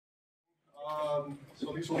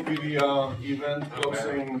So this will be the event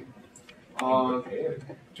closing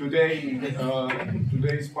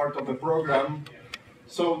today's part of the program.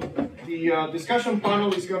 So the discussion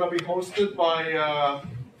panel is going to be hosted by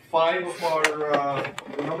 5 of our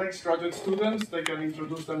economics graduate students. They can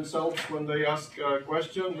introduce themselves when they ask a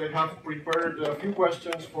question. They have prepared a few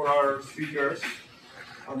questions for our speakers.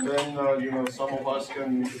 And then, some of us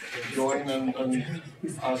can join and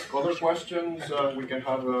ask other questions. We can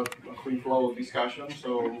have a free flow discussion.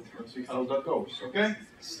 So let's see how that goes. Okay?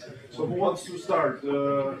 So who wants to start?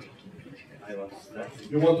 You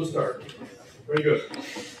want to start? Very good.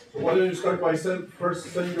 So why don't you start by first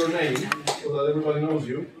saying your name so that everybody knows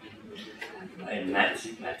you. I'm Matt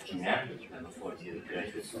Kinnan. I'm a fourth-year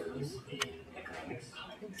graduate student in economics.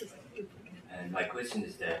 And my question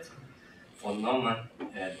is that von Neumann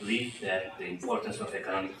believed that the importance of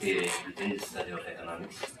economic theory within the study of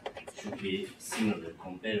economics should be similar,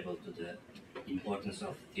 comparable to the importance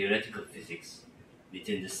of theoretical physics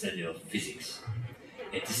within the study of physics.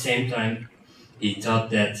 At the same time, he thought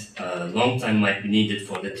that a long time might be needed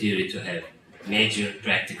for the theory to have major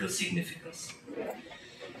practical significance.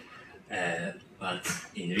 But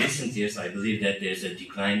in recent years, I believe that there's a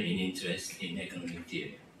decline in interest in economic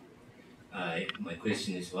theory. My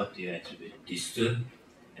question is, what do you attribute this to?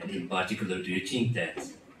 And in particular, do you think that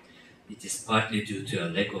it is partly due to a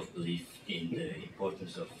lack of belief in the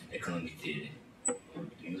importance of economic theory, the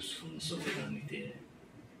usefulness of economic theory?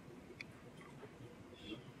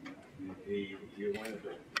 You wanted to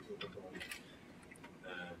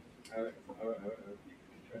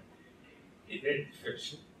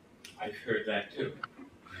first, I've heard that too.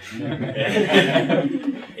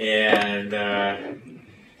 And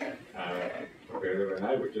Roberto and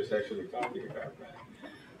I were just actually talking about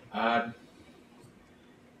that.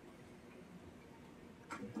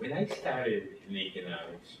 When I started in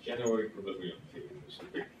economics, general equilibrium theory was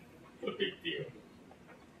a big deal.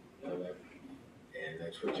 And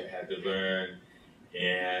that's what you had to learn.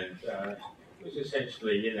 And it was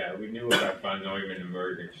essentially, we knew about von Neumann and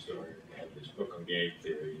Mergen's story. We had this book on game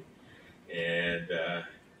theory. And, there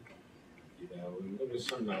was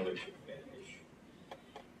some knowledge of that issue.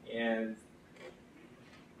 And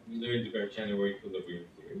we learned about general equilibrium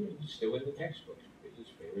theory, and it's still in the textbooks, because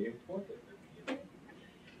it's very important.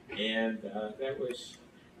 And that was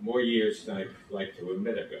more years than I'd like to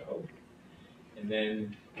admit ago. And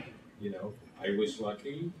then, I was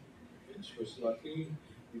lucky, Vince was lucky,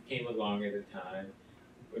 we came along at a time,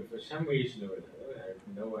 but for some reason or another, I have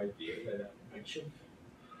no idea that a bunch of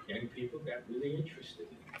young people got really interested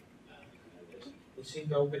in this. It seemed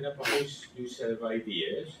to open up a whole new set of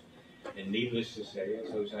ideas, and needless to say,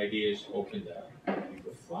 as those ideas opened up,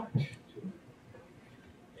 people flocked to them.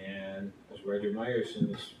 And as Roger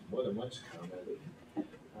Myerson has more than once commented,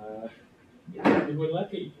 we were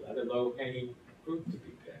lucky, a lot of low-hanging fruit to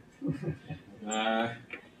be picked.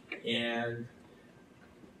 And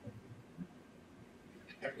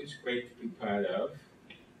that was great to be part of.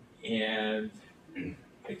 And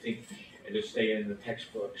I think it'll stay in the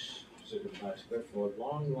textbooks sort of classified for a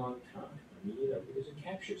long, long time. I mean, because it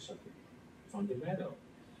captures something fundamental.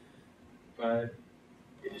 But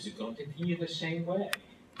is it going to continue the same way?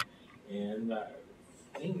 And the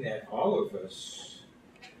thing that all of us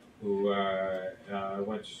who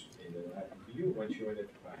once you're in the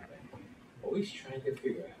department, always trying to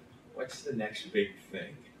figure out what's the next big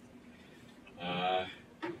thing.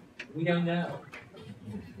 We don't know.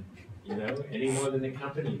 Any more than the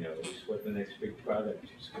company knows what the next big product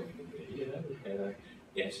is going to be. We've got our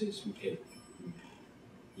guesses. We can,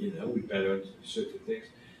 we bet on certain things.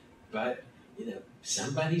 But,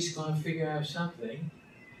 somebody's going to figure out something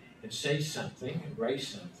and say something and write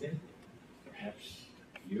something. Perhaps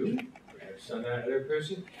you, perhaps some other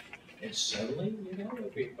person. And suddenly, there'll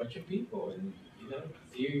be a bunch of people. And,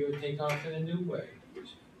 theory will take off in a new way.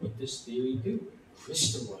 What does theory do? It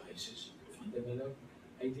crystallizes fundamental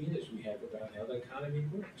ideas we have about how the economy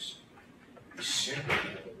works. We certainly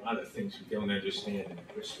have a lot of things we don't understand in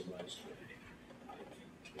a crystallized way. I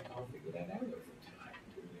think we all figure that out over time.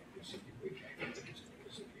 To a certain degree, I think it's going to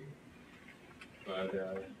disappear. But,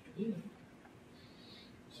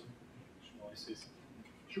 So, shall I say something?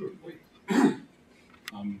 Sure, wait.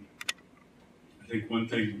 I think one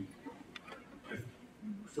thing,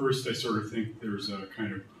 first I sort of think there's a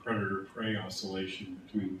kind of predator-prey oscillation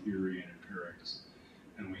between theory and empirics.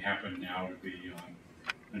 And we happen now to be on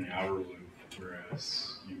an outer loop,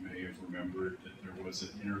 whereas you may have remembered that there was an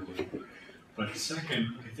inner loop. But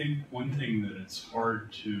second, I think one thing that it's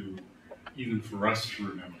hard to, even for us to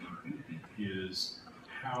remember, is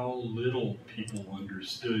how little people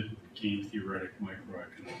understood game theoretic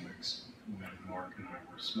microeconomics when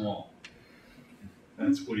small.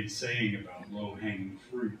 That's what he's saying about low-hanging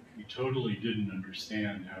fruit. We totally didn't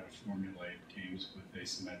understand how to formulate games with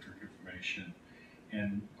asymmetric information.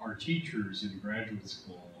 And our teachers in graduate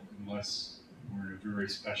school, unless we're in a very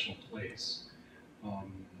special place,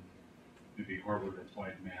 maybe Harvard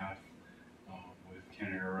Applied Math with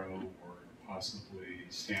Ken Arrow, or possibly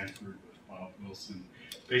Stanford with Bob Wilson,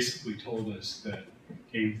 basically told us that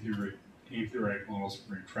game theoretic models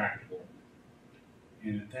were intractable.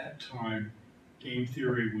 And at that time, game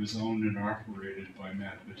theory was owned and operated by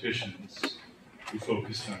mathematicians who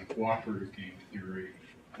focused on cooperative game theory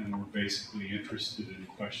and were basically interested in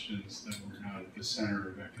questions that were not at the center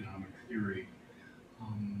of economic theory.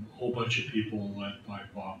 A whole bunch of people led by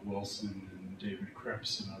Bob Wilson and David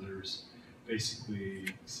Krebs and others basically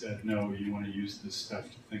said, no, you want to use this stuff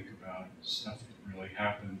to think about stuff that really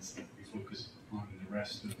happens, that we focus on the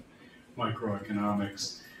rest of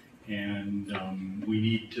microeconomics. And we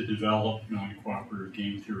need to develop non-cooperative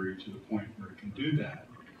game theory to the point where it can do that.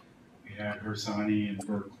 We had Herzani in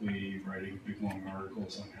Berkeley writing big long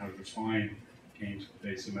articles on how to define games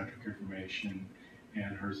with asymmetric information,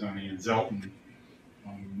 and Herzani and Zelton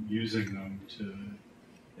using them to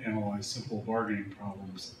analyze simple bargaining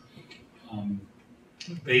problems.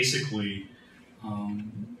 Basically,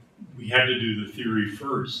 we had to do the theory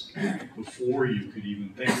first before you could even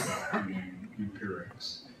think about doing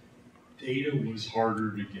empirics. Data was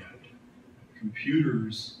harder to get.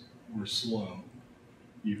 Computers were slow.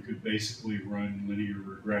 You could basically run linear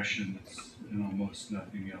regressions and almost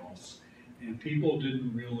nothing else. And people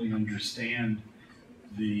didn't really understand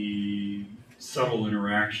the subtle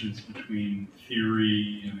interactions between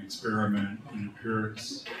theory and experiment and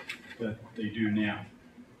empirics that they do now.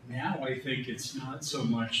 Now I think it's not so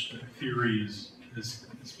much that theory has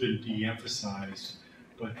been de-emphasized,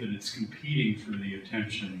 but that it's competing for the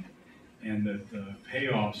attention, and that the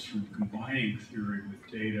payoffs from combining theory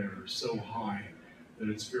with data are so high that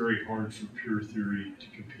it's very hard for pure theory to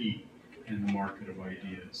compete in the market of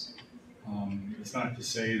ideas. It's not to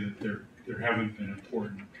say that there haven't been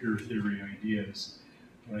important pure theory ideas,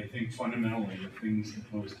 but I think fundamentally the things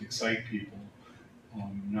that most excite people,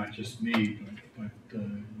 not just me, but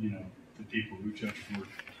the people who judge work,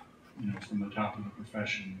 from the top of the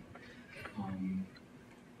profession,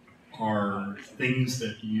 are things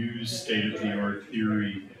that use state-of-the-art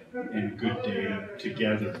theory and good data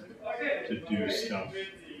together to do stuff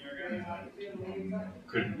that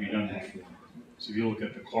couldn't be done before. So if you look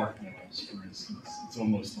at the Clark models, for instance, it's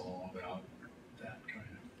almost all about that kind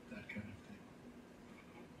of thing.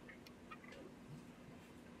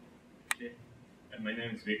 Okay, and my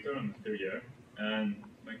name is Victor. I'm a third year, and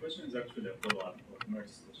my question is actually a follow-up of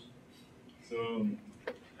Mark's question. So,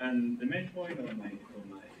 and the main point of my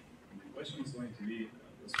question is going to be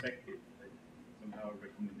perspective, like somehow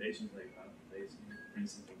recommendations like based on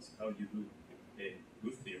principles, how you do a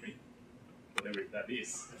good theory, whatever that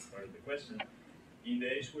is, as part of the question. In the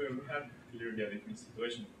age where we have clearly a different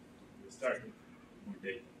situation, we started with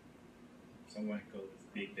data. Someone calls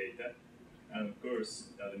it big data, and of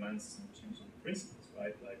course that demands some change in principles,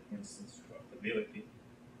 right? Like for instance, tractability,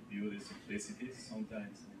 beauty, simplicity,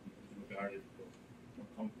 sometimes regarded for more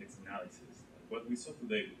complex analysis. Like what we saw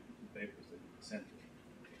today with the papers that you presented,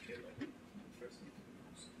 okay, like the person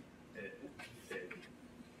who's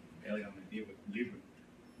elegant idea with equilibrium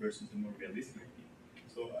versus the more realistic idea.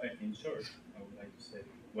 So in short, I would like to say,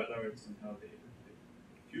 what are somehow the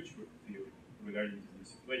future theory regarding these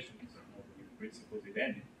situations, how the principles, if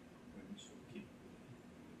any, when we should keep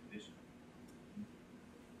the condition?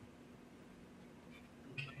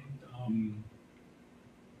 Okay.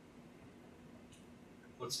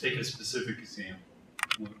 Let's take a specific example.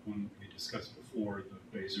 One we discussed before,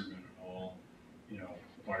 the Bazerman et al.,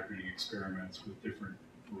 bargaining experiments with different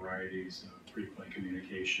varieties of pre-play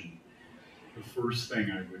communication. The first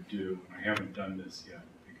thing I would do, and I haven't done this yet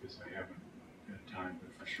because I haven't had time,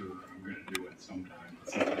 but for sure I'm going to do it sometime.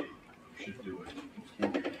 Somebody should do it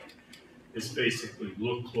before me. Is basically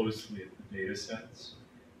look closely at the data sets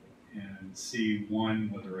and see,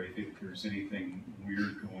 one, whether I think there's anything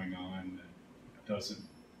weird going on that doesn't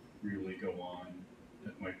really go on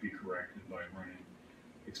that might be corrected by running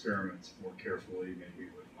experiments more carefully, maybe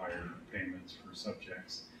with higher payments for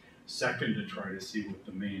subjects. Second, to try to see what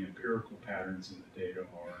the main empirical patterns in the data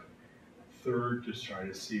are. Third, to try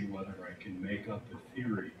to see whether I can make up a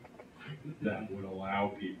theory that would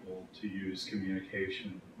allow people to use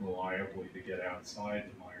communication reliably to get outside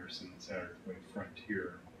the Meyerson and Satterthwaite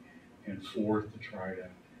frontier. And fourth, to try to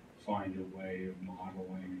find a way of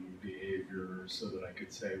modeling behavior so that I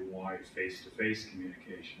could say why face-to-face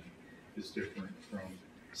communication is different from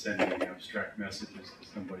sending abstract messages to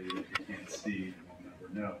somebody that you can't see and will never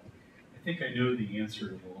know. I think I know the answer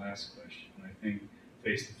to the last question. I think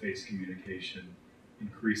face-to-face communication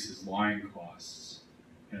increases line costs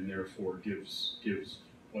and therefore gives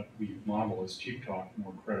what we model as cheap talk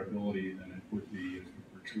more credibility than it would be if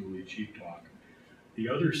it were truly cheap talk. The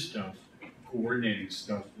other stuff, coordinating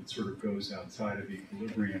stuff that sort of goes outside of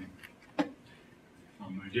equilibrium,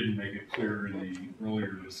 I didn't make it clear in the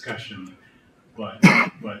earlier discussion, but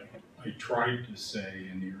I tried to say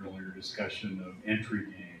in the earlier discussion of entry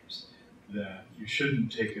games that you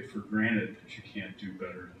shouldn't take it for granted that you can't do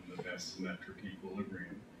better than the best symmetric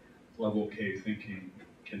equilibrium. Level K thinking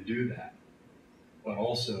can do that. But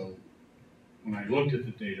also, when I looked at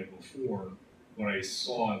the data before, what I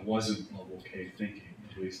saw wasn't level K thinking,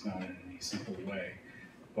 at least not in any simple way.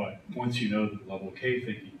 But once you know that level K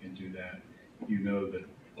thinking can do that, you know that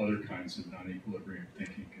other kinds of non-equilibrium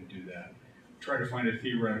thinking can do that. Try to find a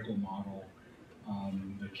theoretical model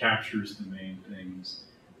that captures the main things,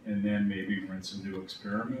 and then maybe run some new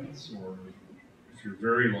experiments, or if you're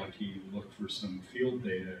very lucky, look for some field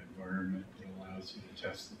data environment that allows you to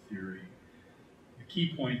test the theory. The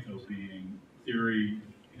key point, though, being theory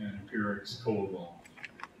and empirics co-evolve.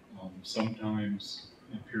 Sometimes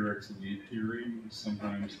empirics lead theory,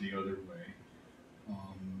 sometimes the other way.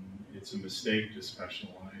 It's a mistake to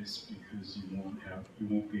specialize because you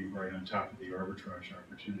won't be right on top of the arbitrage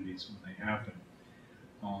opportunities when they happen.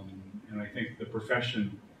 And I think the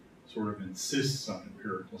profession sort of insists on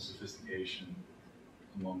empirical sophistication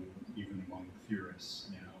even among theorists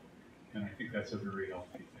now, and I think that's a very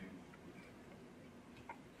healthy thing.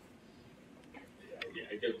 Yeah,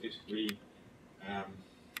 I don't disagree.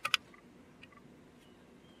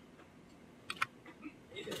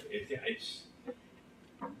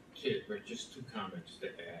 Just two comments to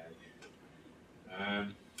add.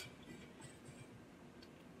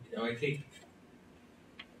 I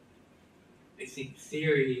think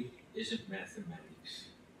theory isn't mathematics,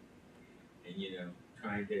 and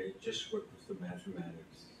trying to just work with the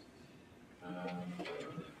mathematics.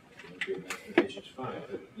 Be a mathematician's fine,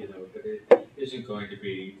 but it isn't going to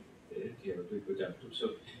be be productive.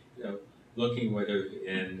 So looking whether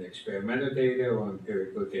in experimental data or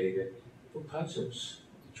empirical data for puzzles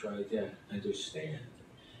to try to understand,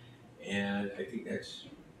 and I think that's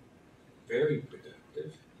very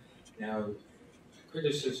productive. Now,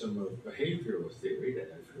 criticism of behavioral theory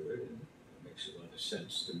that I've heard, and it makes a lot of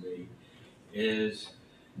sense to me, is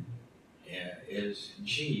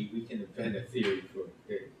gee, we can invent a theory to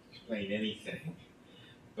explain anything,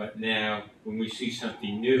 but now when we see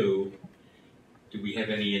something new, do we have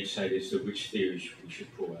any insight as to which theories we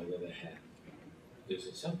should pull out of the hat? Because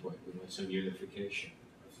at some point we want some unification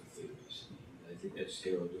of the theories. I think that's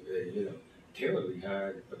terribly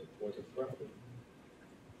hard, but important problem.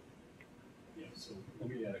 Yeah, so let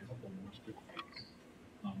me add a couple more quick things.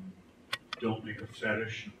 Don't make a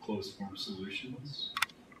fetish of closed form solutions.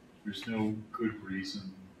 There's no good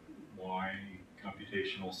reason why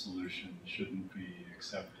computational solutions shouldn't be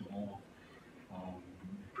acceptable,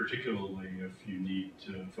 particularly if you need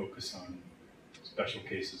to focus on special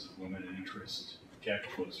cases of limited interest. Get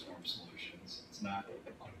closed form solutions. It's not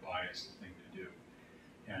an unbiased thing to do,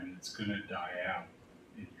 and it's going to die out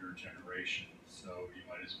in your generation, so you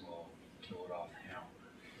might as well kill it off now.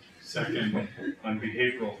 Second, on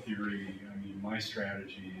behavioral theory, my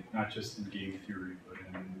strategy, not just in game theory, but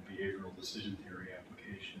in behavioral decision theory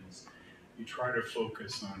applications, you try to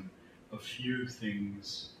focus on a few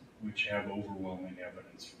things which have overwhelming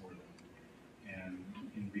evidence for them. And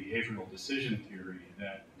in behavioral decision theory,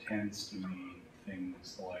 that tends to mean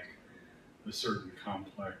things like a certain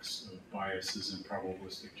complex of biases in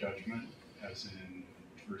probabilistic judgment, as in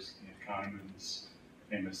Kahneman's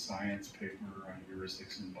famous science paper on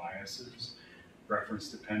heuristics and biases, reference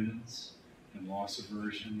dependence and loss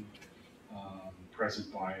aversion,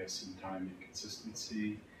 present bias and time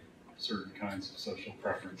inconsistency, certain kinds of social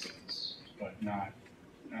preferences, but not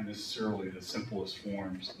necessarily the simplest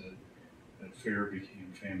forms that Fair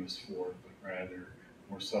became famous for, but rather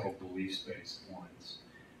more subtle beliefs-based ones,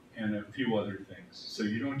 and a few other things. So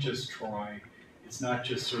you don't just try, it's not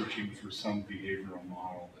just searching for some behavioral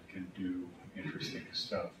model that can do interesting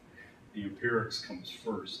stuff. The empirics comes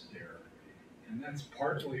first there, and that's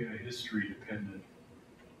partly a history-dependent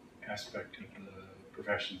aspect of the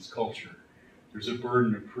profession's culture. There's a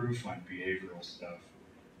burden of proof on behavioral stuff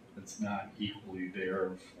that's not equally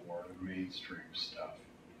there for mainstream stuff.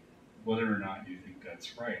 Whether or not you think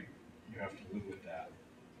that's right, you have to live with that.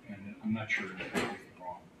 And I'm not sure there's anything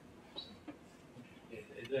wrong. So.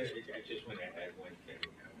 I just want to add one thing,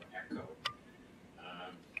 echo.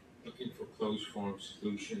 looking for closed form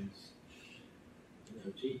solutions. You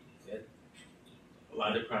know, gee, that, a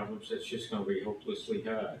lot of problems that's just going to be hopelessly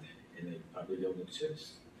hard, and they probably don't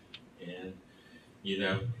exist. And you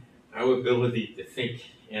know, our ability to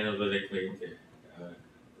think analytically, to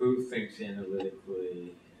who thinks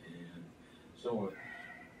analytically, and so on,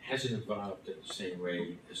 hasn't evolved in the same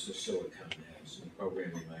way as the silicon has in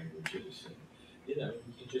programming languages. And, you know,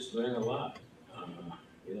 you can just learn a lot.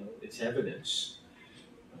 You know, it's evidence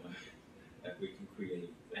that we can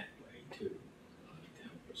create that way too, to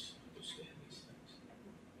help us understand these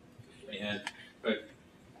things. And, but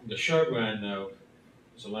in the short run, though,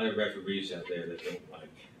 there's a lot of referees out there that don't like.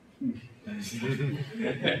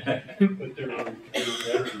 But there are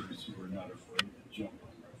editors who are not afraid to jump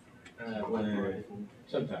on referees. Well,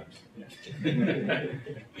 sometimes. Yeah.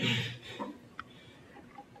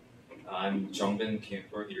 I'm Jongbin Kim,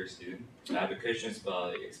 fourth-year student. I have a question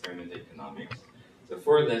about experimental economics. So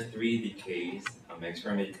for the 3 decades,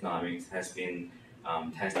 experimental economics has been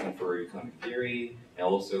testing for economic theory and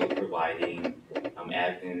also providing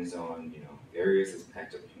evidence on various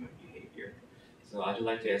aspects of human behavior. So I'd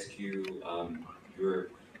like to ask you your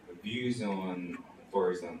views on,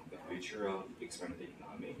 for example, the future of experimental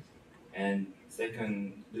economics, and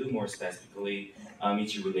second, a little more specifically,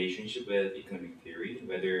 its relationship with economic theory,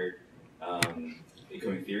 whether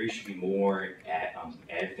economic theory should be more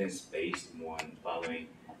evidence-based, one following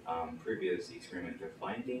previous experimental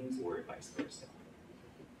findings, or vice versa.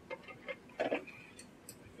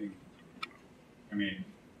 I mean,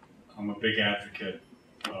 I'm a big advocate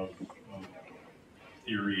of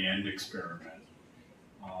theory and experiment.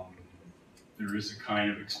 There is a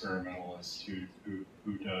kind of experimentalist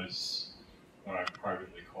who does what I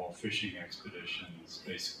privately call fishing expeditions,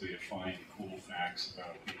 basically to find cool facts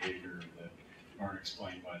about behavior that aren't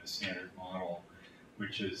explained by the standard model,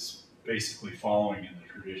 which is basically following in the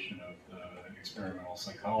tradition of the experimental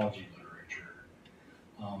psychology literature.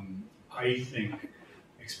 I think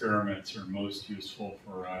experiments are most useful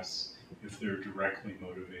for us if they're directly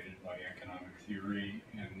motivated by economic theory,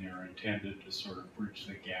 and they're intended to sort of bridge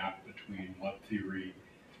the gap between what theory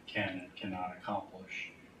can and cannot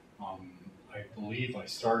accomplish. I believe I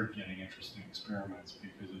started getting interested in experiments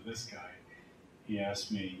because of this guy. He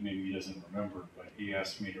asked me, maybe he doesn't remember, but he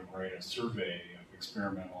asked me to write a survey of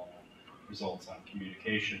experimental results on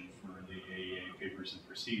communication for the AEA Papers and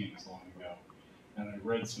Proceedings long ago. And I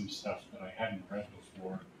read some stuff that I hadn't read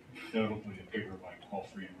before, notably a paper by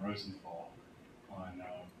Crawford and Rosenthal on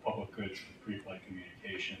public goods for pre-flight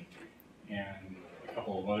communication, and a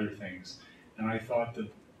couple of other things. And I thought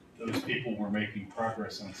that those people were making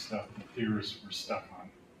progress on stuff that theorists were stuck on.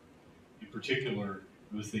 In particular,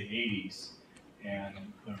 it was the 80s, and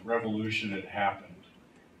the revolution had happened.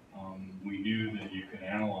 We knew that you could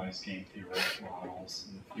analyze game theoretic models,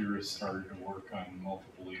 and the theorists started to work on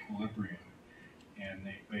multiple equilibrium. And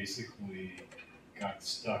they basically got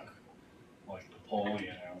stuck like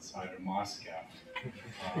Napoleon outside of Moscow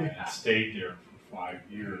and stayed there for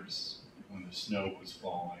 5 years when the snow was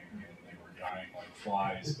falling, and they were dying like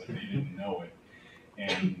flies, but they didn't know it.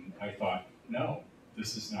 And I thought, no,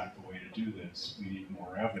 this is not the way to do this. We need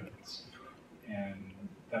more evidence. And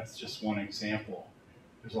that's just one example.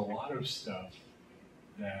 There's a lot of stuff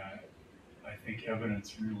that I think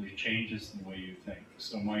evidence really changes the way you think.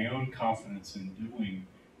 So my own confidence in doing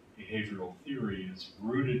behavioral theory is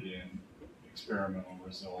rooted in experimental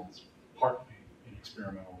results, partly in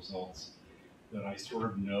experimental results that I sort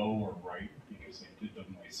of know are right because I did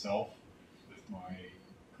them myself with my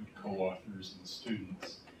good co-authors and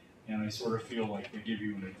students. And I sort of feel like they give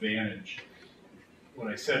you an advantage. What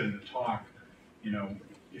I said in the talk,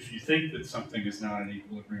 if you think that something is not an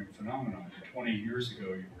equilibrium phenomenon, 20 years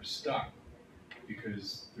ago you were stuck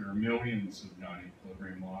because there are millions of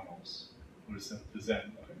non-equilibrium models. What is that? Does that,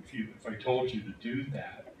 if I told you to do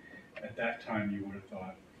that, at that time you would have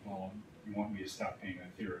thought, well, you want me to stop being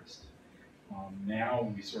a theorist.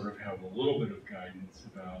 Now we sort of have a little bit of guidance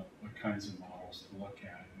about what kinds of models to look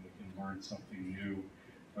at, and we can learn something new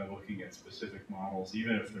by looking at specific models,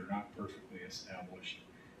 even if they're not perfectly established.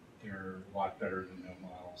 They're a lot better than no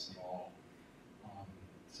models at all.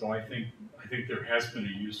 So I think there has been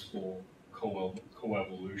a useful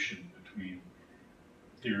coevolution between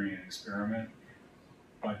theory and experiment.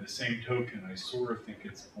 By the same token, I sort of think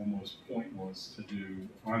it's almost pointless to do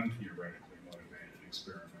untheoretically motivated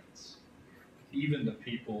experiments. Even the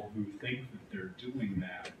people who think that they're doing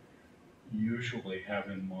that usually have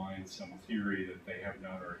in mind some theory that they have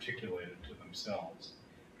not articulated to themselves.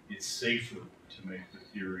 It's safer to make the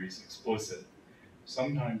theories explicit.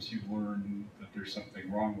 Sometimes you learn that there's something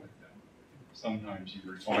wrong with them. Sometimes you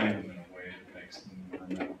refine them in a way that makes them more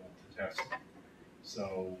amenable testing.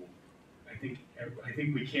 So I think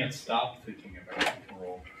we can't stop thinking about the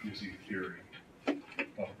world using theory,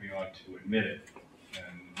 but we ought to admit it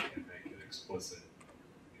and make it explicit.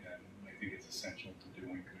 And I think it's essential to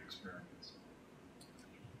doing good experiments.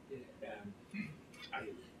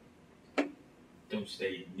 I don't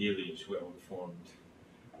stay nearly as well informed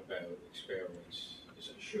about experiments as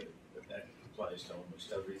I should, but that applies to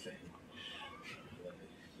almost everything.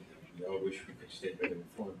 I wish we could stay better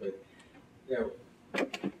informed, but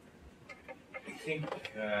I think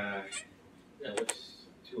what's,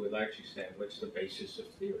 to a large extent, what's the basis of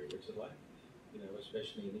theory? What's it like?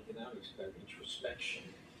 Especially in economics, about introspection.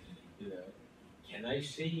 Can I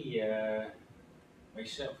see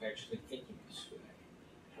myself actually thinking this way?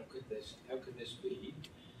 How could this be?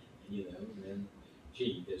 And then,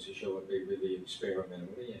 gee, does it show up really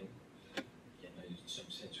experimentally, and can I, in some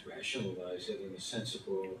sense, rationalize it in a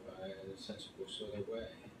sensible sort of way?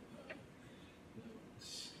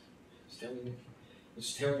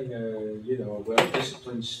 It's telling a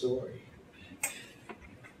well-disciplined story.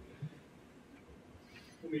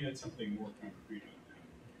 Let me add something more concrete on that.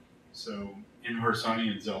 So, in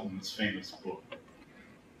Harsanyi and Zelton's famous book,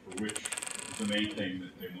 for which the main thing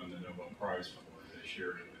that they won the Nobel Prize for, they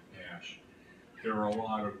shared it with Nash, there are a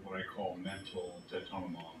lot of what I call mental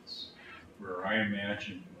détournements, where I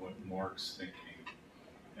imagine what Mark's thinking,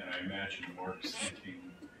 and I imagine Mark's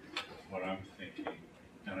thinking what I'm thinking,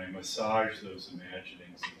 and I massage those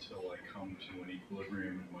imaginings until I come to an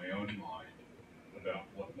equilibrium in my own mind about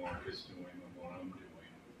what Mark is doing and what I'm doing.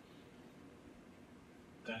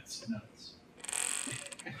 That's nuts.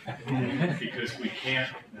 Because we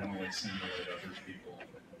can't mentally simulate other people.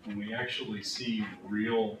 When we actually see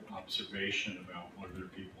real observation about what other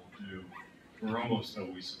people do, we're almost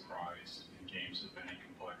always surprised in games of any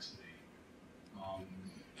complexity.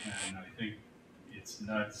 And I think it's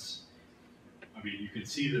nuts. I mean, you can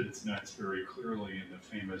see that it's nuts very clearly in the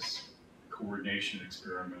famous coordination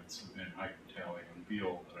experiments of Hypertally and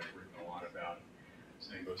Beal that I've written a lot about,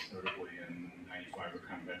 saying most notably in 95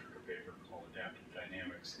 econometric paper called Adaptive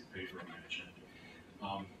Dynamics, the paper I mentioned.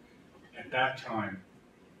 At that time,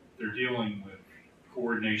 they're dealing with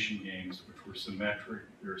coordination games which were symmetric.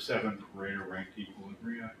 There are 7 Pareto-ranked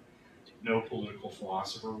equilibria. No political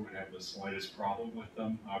philosopher would have the slightest problem with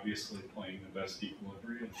them. Obviously, playing the best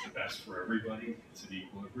equilibria, it's the best for everybody. It's an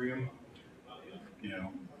equilibrium.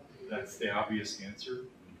 That's the obvious answer.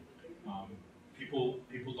 People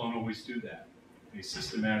don't always do that. They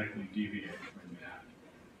systematically deviate from that.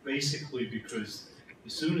 Basically because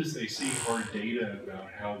as soon as they see hard data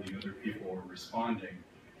about how the other people are responding,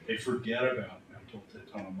 they forget about mental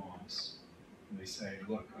détournements. And they say,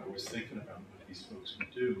 look, I was thinking about what these folks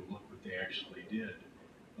would do. Look what they actually did.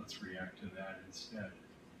 Let's react to that instead.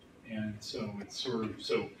 And so it's sort of,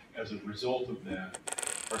 so as a result of that,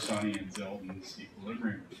 Harsanyi and Zelton's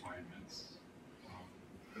equilibrium refinements,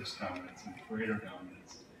 risk dominance and Pareto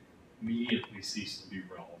dominance, immediately cease to be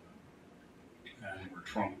relevant and were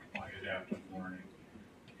trumped by adaptive learning.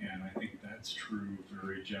 And I think that's true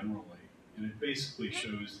very generally. And it basically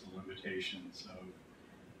shows the limitations of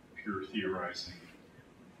pure theorizing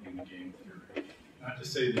in game theory. Not to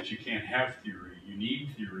say that you can't have theory. You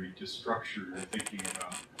need theory to structure your thinking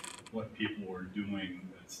about what people are doing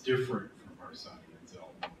that's different from Harsanyi and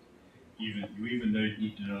Zelton. You even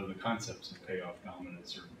need to know the concepts of payoff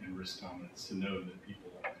dominance and risk dominance to know that people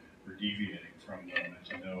are deviating from them and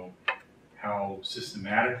to know how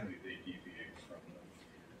systematically they deviate from them.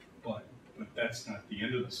 But that's not the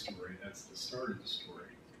end of the story, that's the start of the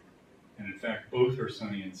story. And in fact, both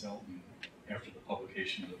Harsanyi and Zelton, after the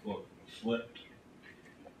publication of the book, flipped.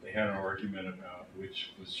 They had an argument about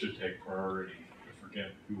which should take priority. I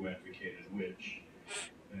forget who advocated which.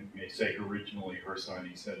 And they say originally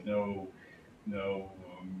Harsanyi said, no,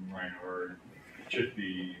 Reinhard, it should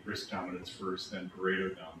be risk dominance first, then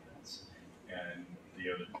Pareto dominance. And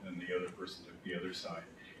the other person took the other side.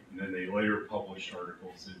 And then they later published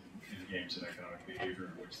articles in Games and Economic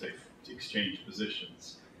Behavior in which they exchanged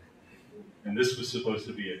positions. And this was supposed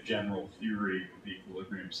to be a general theory of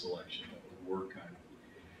equilibrium selection that would work on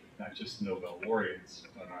not just Nobel laureates,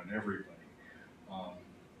 but on everybody.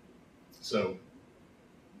 So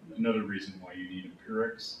another reason why you need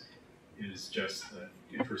empirics is just that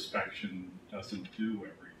introspection doesn't do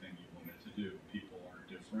everything you want it to do. People are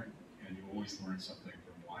different, and you always learn something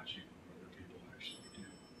from watching what other people actually do.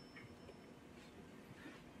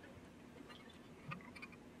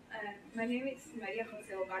 My name is Maria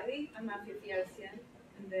Jose Ocardi. I'm a fifth-year student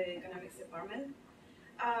in the economics department.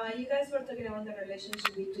 You guys were talking about the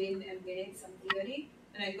relationship between empirics and theory,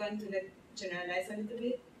 and I'm going to generalize a little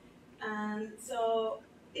bit. And so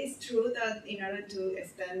it's true that in order to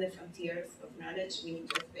extend the frontiers of knowledge, we need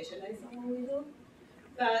to specialize on what we do.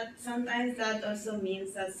 But sometimes that also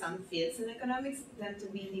means that some fields in economics tend to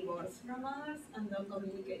be divorced from others and don't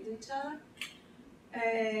communicate to each other.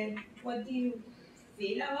 What do you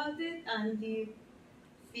feel about it? And do you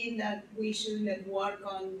feel that we should work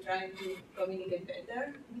on trying to communicate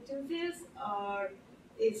better between fields, or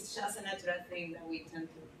it's just a natural thing that we tend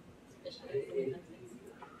to specialize in different things?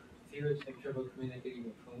 Theorists have trouble communicating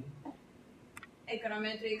with whom?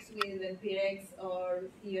 Econometrics with empirics, or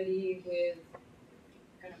theory with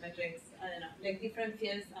econometrics, I don't know, like different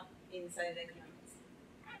fields inside economics.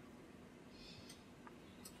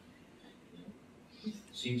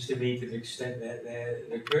 Seems to me to the extent that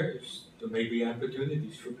that occurs, there may be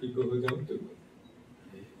opportunities for people who don't do it.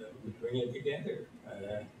 We bring it together.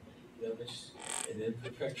 It's an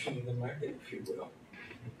imperfection in the market, if you will.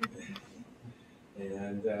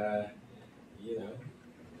 And,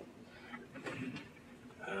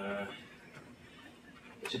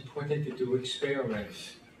 it's important to do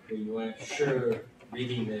experiments where you aren't sure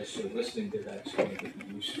reading this or listening to that's going to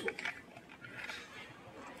be useful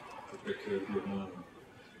to perturb your mind.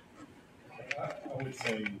 I would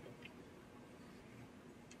say,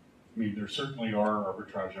 there certainly are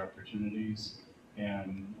arbitrage opportunities,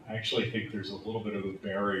 and I actually think there's a little bit of a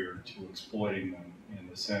barrier to exploiting them in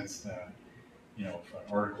the sense that, if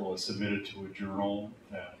an article is submitted to a journal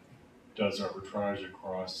that does arbitrage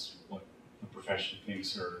across what the profession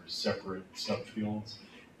thinks are separate subfields,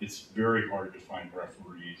 it's very hard to find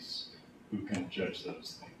referees who can judge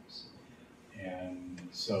those things. And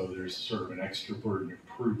so there's sort of an extra burden of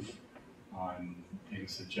proof on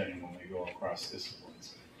things that genuinely go across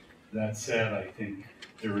disciplines. That said, I think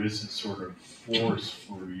there is a sort of force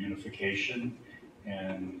for unification,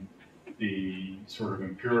 and the sort of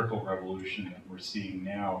empirical revolution that we're seeing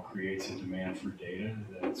now creates a demand for data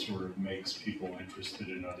that sort of makes people interested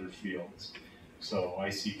in other fields. So I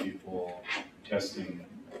see people testing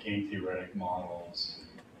game theoretic models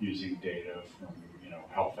using data from,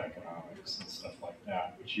 health economics and stuff like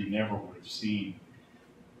that, which you never would have seen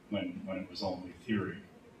when it was only theory.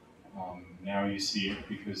 Now you see it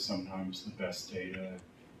because sometimes the best data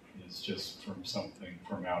is just from something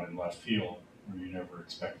from out in left field where you never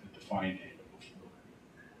expected to find data before.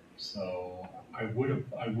 So I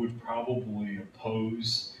would probably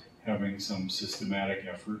oppose having some systematic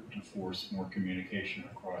effort to force more communication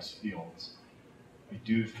across fields. I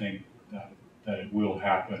do think that it will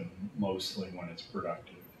happen mostly when it's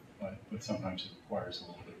productive, but sometimes it requires a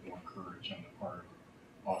little bit more courage on the part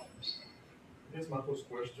of authors. Yes, Marco's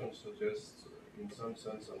question suggests, in some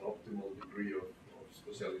sense, an optimal degree of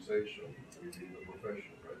specialization within the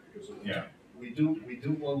profession, right? Because we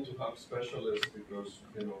do want to have specialists because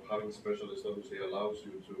having specialists obviously allows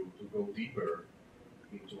you to go deeper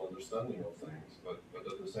into understanding of things, but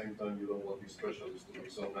at the same time you don't want these specialists to be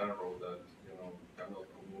so narrow that cannot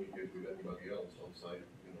communicate with anybody else outside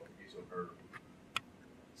his or her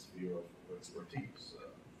sphere of expertise.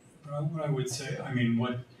 What I would say,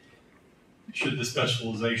 what should the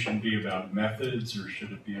specialization be about? Methods, or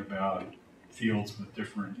should it be about fields with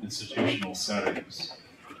different institutional settings?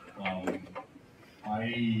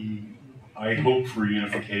 I hope for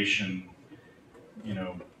unification,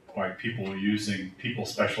 by people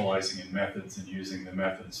specializing in methods and using the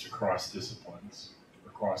methods to cross disciplines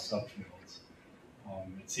or cross subfields.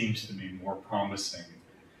 It seems to me more promising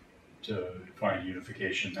to find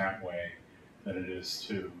unification that way than it is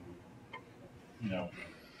to,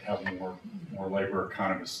 have more labor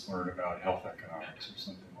economists learn about health economics or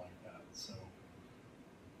something like that. So.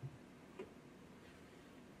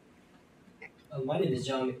 My name is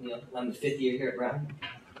John McNeil. I'm the 5th year here at Brown.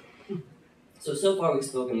 So far we've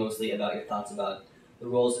spoken mostly about your thoughts about the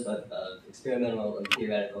roles of experimental and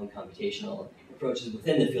theoretical and computational approaches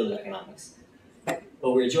within the field of economics. But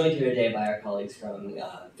we're joined here today by our colleagues from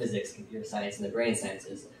physics, computer science, and the brain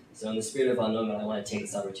sciences. So in the spirit of von Neumann, I want to take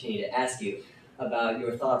this opportunity to ask you about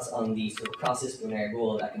your thoughts on the sort of cross-disciplinary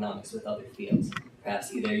role of economics with other fields.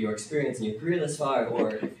 Perhaps either your experience in your career thus far,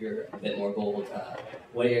 or if you're a bit more bold,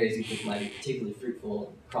 what areas you think might be particularly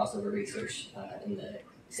fruitful crossover research in the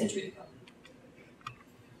century to come.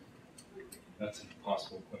 That's an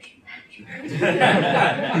impossible question.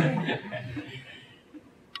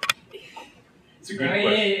 It's a good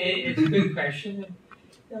question. It's a good question.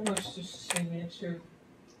 Almost just the same answer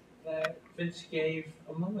that Vince gave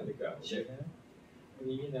a moment ago. Sure.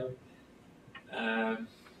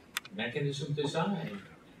 Mechanism design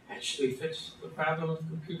actually fits the problem of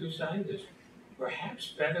computer scientists,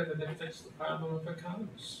 perhaps better than it fits the problem of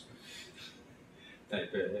economists.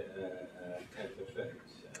 Type of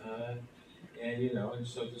things. And you know, and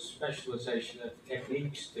so the specialization of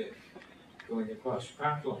techniques to going across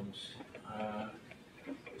problems,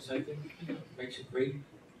 which I think makes a great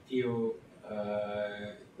deal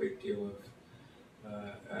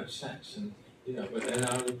of sense. And but then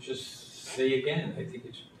I would just say again, I think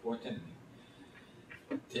it's important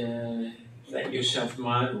to let yourself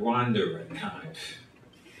wander at times,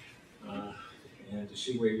 and to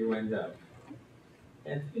see where you end up.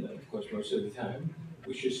 And of course, most of the time,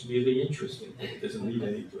 which is really interesting, but it doesn't lead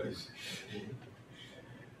any place.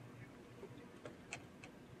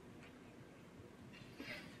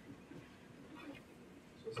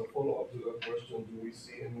 As a follow-up to that question, do we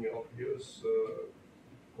see any obvious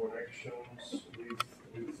connections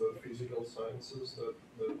with physical sciences that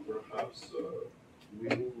perhaps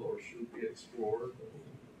will or should be explored?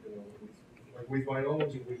 And, with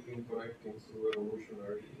biology, we've been connecting through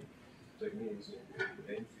evolutionary techniques in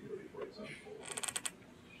game theory, for example.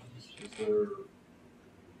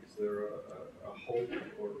 Is there a hope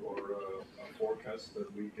or a forecast that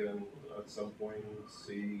we can at some point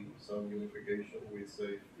see some unification with,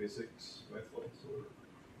 say, physics methods,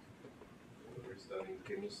 or is that in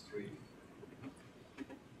chemistry?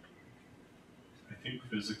 I think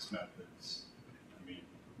physics methods, I mean,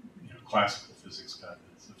 classical physics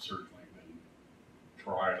methods have certainly been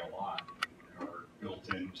tried a lot and are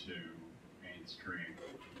built into mainstream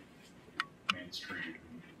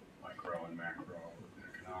micro and macro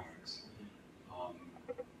economics.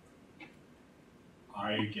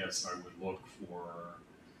 I guess I would look for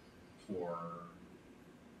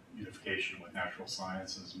unification with natural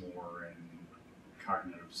sciences more in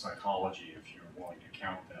cognitive psychology, if you're willing to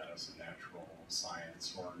count that as a natural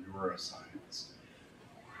science, or neuroscience.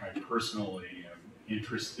 I personally am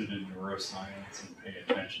interested in neuroscience and pay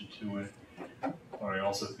attention to it, but I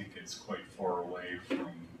also think it's quite far away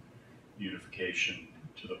from unification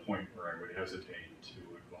to the point where I would hesitate to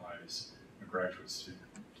advise a graduate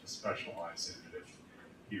student to specialize in it if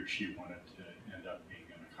he or she wanted to end up being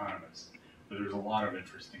an economist. But there's a lot of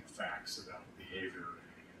interesting facts about behavior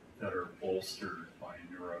that are bolstered by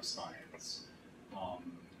neuroscience,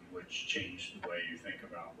 which change the way you think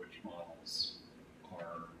about which models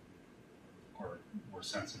are more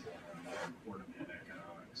sensible and more important in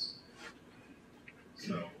economics.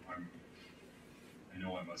 So I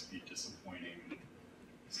know I must be disappointing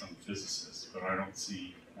some physicists, but I don't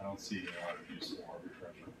see a lot of useful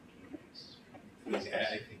arbitrage opportunities.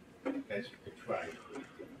 I think that's right.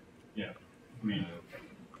 Yeah, I mean,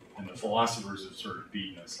 and the philosophers have sort of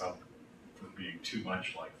beaten us up for being too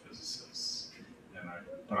much like physicists.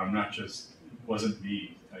 But I'm not just, wasn't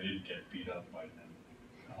me. I didn't get beat up by them.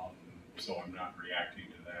 So I'm not reacting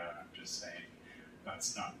to that. I'm just saying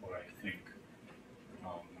that's not what I think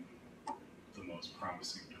the most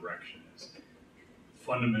promising direction is.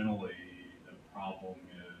 Fundamentally, the problem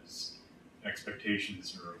is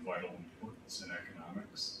expectations are of vital importance in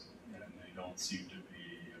economics, and they don't seem to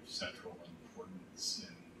be of central importance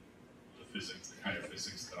in the physics, the kind of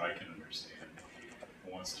physics that I can understand. I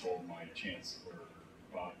once told my chancellor,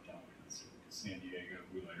 Bob Downs, in San Diego,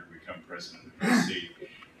 who later became president of UC,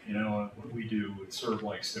 what we do, it's sort of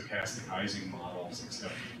like stochastic Ising models,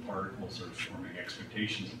 except the particles are forming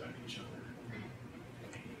expectations about each other.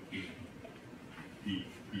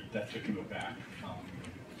 That took him aback,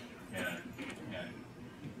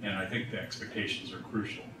 and I think the expectations are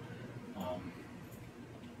crucial.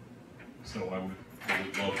 So I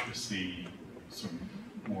would love to see some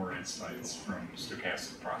more insights from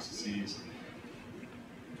stochastic processes,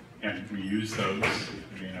 and we use those.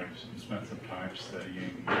 I mean, I've spent some time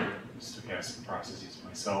studying stochastic processes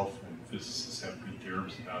myself, and physicists have good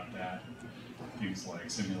theorems about that. Things like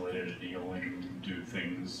simulated annealing do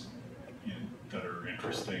things that are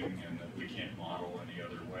interesting and that we can't model any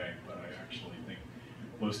other way, but I actually think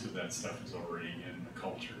most of that stuff is already in the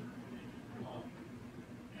culture,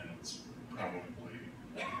 and it's probably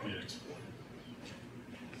been exploited.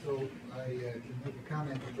 So I can make a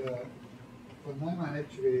comment. Well, Neumann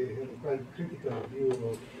actually had a quite critical view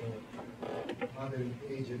of other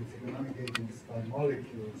agents, economic agents, by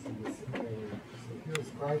molecules in the similar way. So he was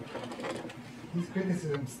quite, his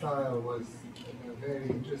criticism style was very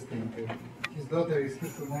interesting. His daughter is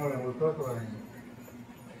Hikumora, will talk about him.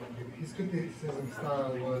 His criticism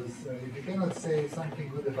style was, if you cannot say something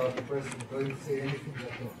good about the person, don't say anything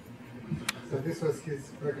at all. So this was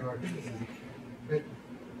his regular criticism. But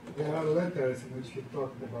there are letters in which he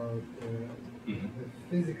talked about the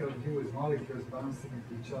physical view is molecules bouncing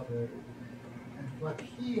into each other. And what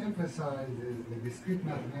he emphasized is the discrete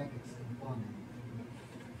mathematics component.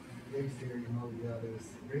 Game theory and all the others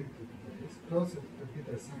bring to play. It's closer to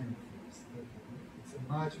computer science, but it's it's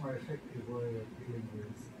a much more effective way of dealing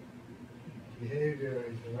with behavior,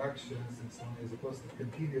 interactions, and so on, as opposed to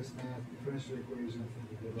continuous math, differential equations, and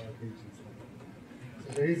the Debug agents.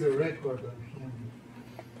 So there is a record on him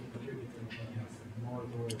contributing more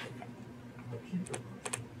towards what he proposed.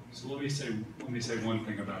 So let me say one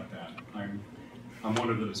thing about that. I'm one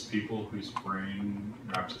of those people whose brain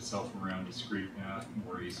wraps itself around discrete math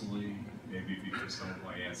more easily, maybe because some of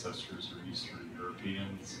my ancestors are Eastern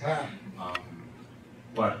Europeans.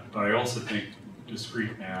 But I also think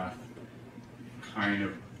discrete math kind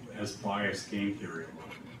of has biased game theory a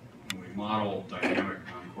little. When we model dynamic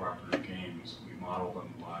non-cooperative games, we model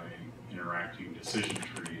them by interacting decision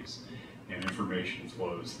trees and information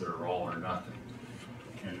flows that are all or nothing.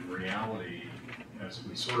 And in reality, as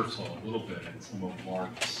we sort of saw a little bit in some of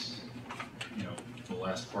Mark's, the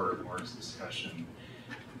last part of Mark's discussion,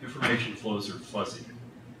 information flows are fuzzy,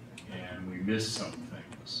 and we miss some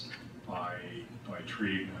things by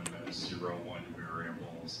treating them as 0, 1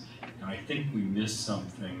 variables. And I think we miss some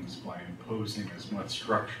things by imposing as much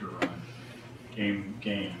structure on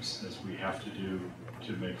games as we have to do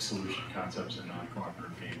to make solution concepts in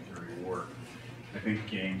non-cooperative game theory work. I think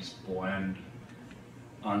games blend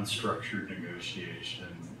unstructured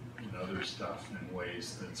negotiation and other stuff in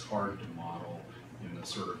ways that's hard to model in the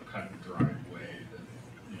sort of cut and dried way that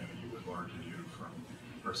you would learn to do from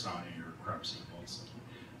Bersani or Krebs and Wilson.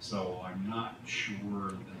 So I'm not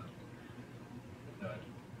sure that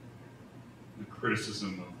the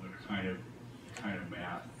criticism of the kind of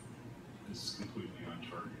math is completely on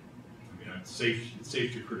target. I mean, it's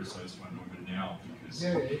safe to criticize von Neumann now because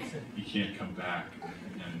he can't come back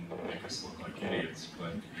and make us look like idiots.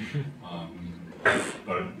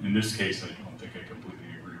 But in this case, I don't think I completely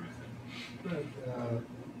agree with him. But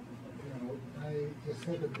I just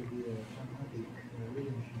happen to be a fanatic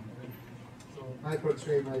reading him, right? So my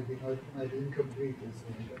portrait might be incomplete and so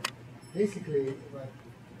on. But basically, what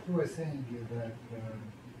he was saying is that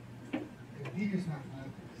continuous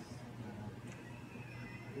mathematics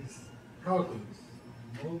is calculus.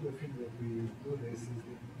 And all the things that we do this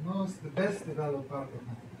is the best developed part of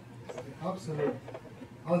mathematics, the absolute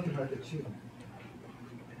ultimate achievement.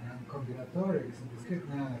 And combinatorics and discrete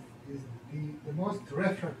math is the most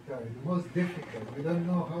refractory, the most difficult. We don't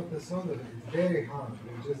know how to solve it. It's very hard.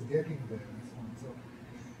 We're just getting there and so on. So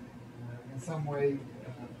in some way,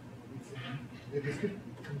 the discrete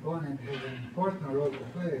component has an important role to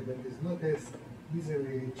play, but it's not as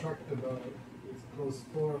easily tractable with closed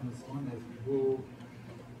form and so on as we do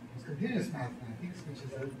with continuous mathematics, which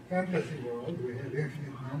is a fantasy world. We have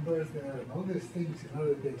infinite numbers there and all these things in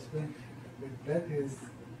order to explain that is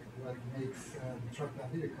what makes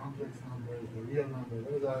tractability, complex numbers, the real number.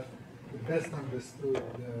 Those are the best understood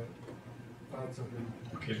parts of the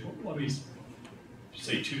mathematics. Okay, well, let me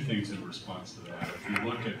say two things in response to that. If you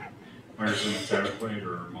look at Meyerson and Satterthwaite,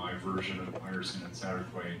 or my version of Meyerson and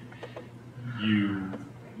Satterthwaite,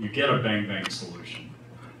 you get a bang-bang solution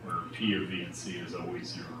where P of V and C is always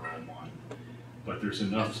 0 or 1. But there's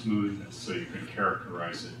enough smoothness so you can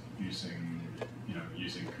characterize it using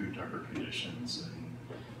Kuhn-Tucker conditions and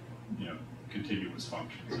continuous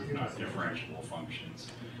functions, not differentiable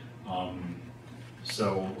functions.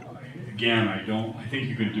 So again, I think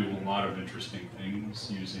you can do a lot of interesting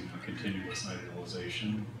things using a continuous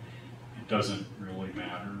idealization. It doesn't really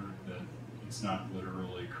matter that it's not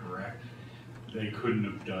literally correct. They couldn't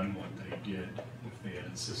have done what they did if they had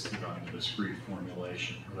insisted on the discrete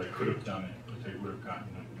formulation, or they could have done it, but they would have gotten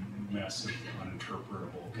a mess of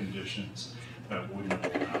uninterpretable conditions that wouldn't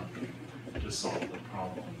have allowed them to solve the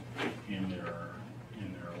problem in their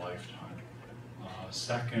lifetime.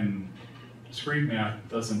 Second, discrete math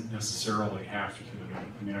doesn't necessarily have to.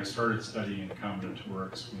 I mean, I started studying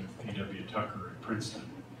combinatorics with A.W. Tucker at Princeton,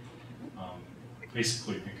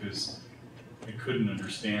 basically because I couldn't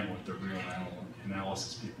understand what the real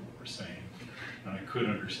analysis people were saying, and I could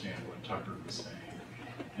understand what Tucker was saying.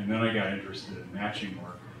 And then I got interested in matching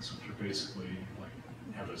markets, which are basically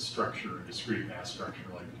have a structure, a discrete math structure,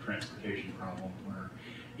 like the transportation problem, where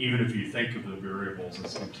even if you think of the variables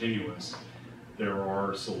as continuous, there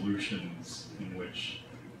are solutions in which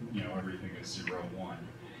everything is 0, 1.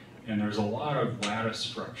 And there's a lot of lattice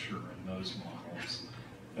structure in those models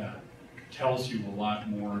that tells you a lot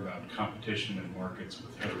more about competition in markets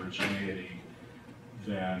with heterogeneity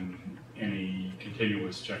than any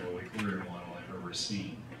continuous general equilibrium model I've ever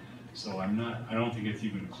seen. So I don't think it's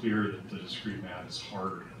even clear that the discrete math is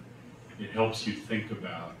harder. It helps you think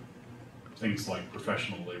about things like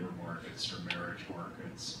professional labor markets or marriage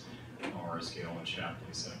markets, or as Gale and Shapley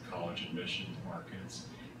said, college admissions markets,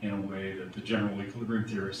 in a way that the general equilibrium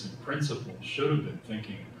theorists in principle should have been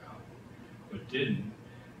thinking about. but didn't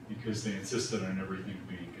because they insisted on everything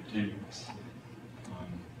being continuous.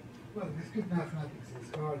 Well, discrete mathematics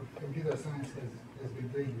is hard. Computer science has been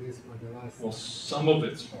doing this for the last. Well, some of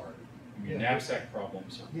it's hard. I mean, Yeah. knapsack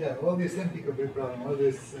problems are. Yeah, all these empty complete problems, all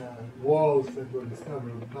these walls that were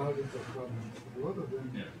discovered, thousands of problems. A lot of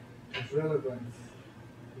them with relevance,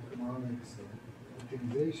 economics,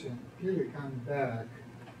 optimization, clearly come back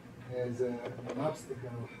as an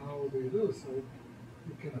obstacle. How do you do so?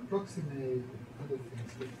 You can approximate other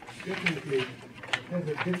things, but definitely it has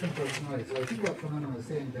a different personality. So I think what Fernando was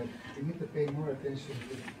saying, that we need to pay more attention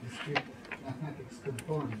to the discrete mathematics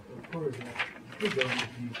component. Of course, we don't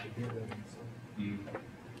need together and so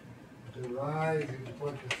on. The rise in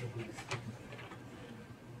importance of the discrete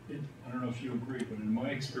mathematics. I don't know if you agree, but in my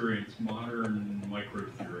experience, modern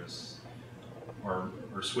microtheorists are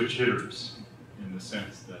switch hitters in the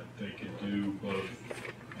sense that they can do both,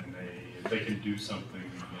 and they can do something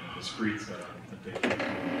in a discrete setup that they can do in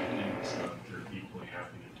a continuous setup. They're equally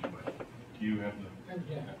happy to do it. Do you have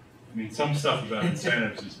the? Yeah. I mean, some stuff about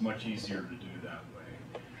incentives is much easier to do that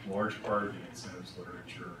way. A large part of the incentives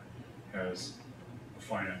literature has a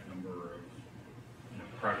finite number of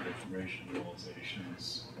private information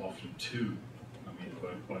realizations, often two. I mean,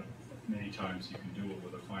 but many times you can do it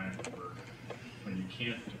with a finite number when you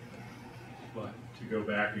can't do it. But to go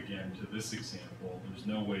back again to this example, there's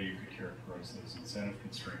no way you could characterize those incentive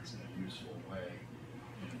constraints in a useful way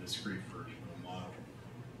in a discrete version of the model.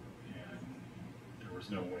 And there was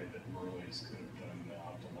no way that Merle's could have done the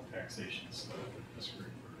optimal taxation stuff in a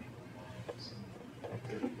discrete version of the model. So,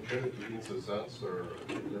 in a sense, or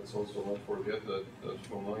let's also not forget that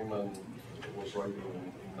von Neumann was writing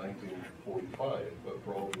in 1945, but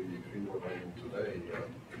probably if he were writing today, he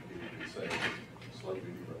would be saying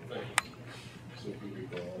slightly different things. Simply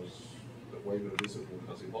because the way the discipline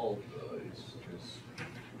has evolved is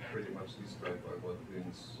pretty much described by what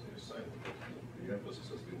Vince is saying. The emphasis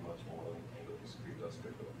has been much more on the discrete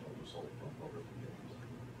aspect of how to solve problem games.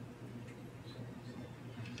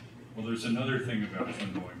 well, there's another thing about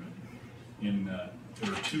von Neumann.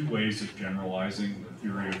 There are two ways of generalizing the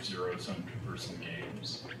theory of zero-sum two-person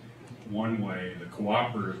games. One way, the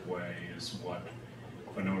cooperative way, is what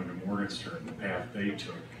von Neumann and Morgenstern, the path they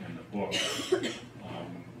took in the book.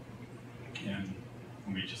 And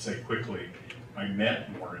let me just say quickly, I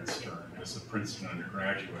met Morgenstern as a Princeton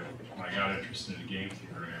undergraduate. When I got interested in game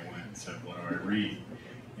theory, I went and said, what do I read?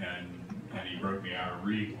 And he wrote me out a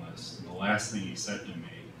reading list. And the last thing he said to me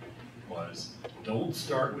was, don't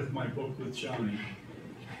start with my book with Johnny.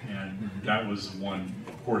 And that was one,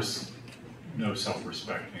 of course, no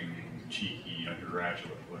self-respecting, cheeky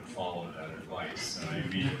undergraduate would follow that advice. And I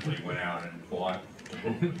immediately went out and bought the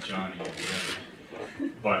book with Johnny and read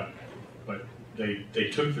it. But they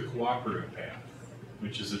took the cooperative path,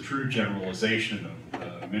 which is a true generalization of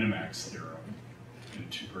the Minimax theorem in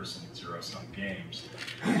two-person zero-sum games,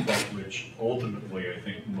 but which ultimately I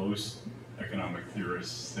think most economic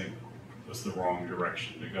theorists think was the wrong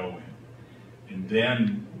direction to go in. And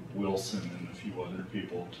then Wilson and a few other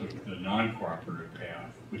people took the non-cooperative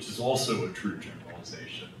path, which is also a true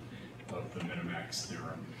generalization of the Minimax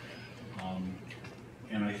theorem.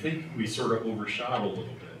 And I think we sort of overshot a little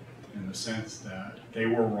bit in the sense that they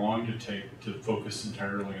were wrong to focus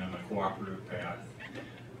entirely on the cooperative path,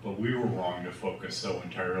 but we were wrong to focus so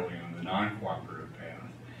entirely on the non-cooperative path.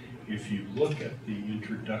 If you look at the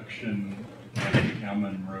introduction I think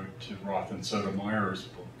Neumann wrote to Roth and Sotomayor's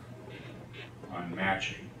book on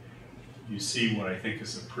matching, you see what I think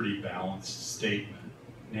is a pretty balanced statement,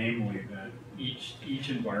 namely that each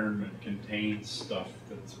environment contains stuff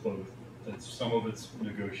that's some of it's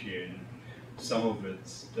negotiated, some of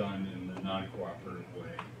it's done in the non-cooperative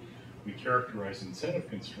way. We characterize incentive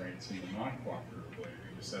constraints in the non-cooperative way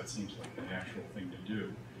because that seems like the natural thing to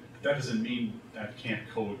do. But that doesn't mean that can't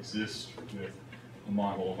coexist with a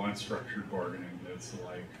model of unstructured bargaining that's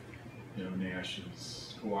like,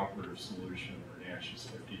 Nash's cooperative solution or Nash's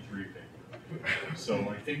 53 paper. So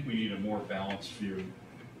I think we need a more balanced view,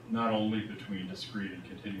 not only between discrete and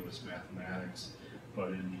continuous mathematics, but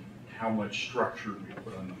in how much structure we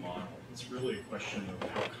put on the model. It's really a question of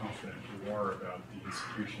how confident we are about the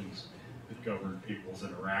institutions that govern people's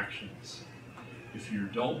interactions. If you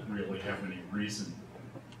don't really have any reason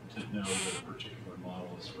to know that a particular model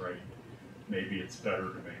is right, maybe it's better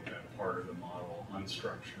to make that part of the model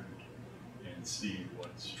unstructured and see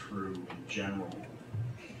what's true in general,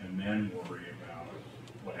 and then worry about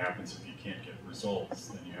what happens if you can't get results.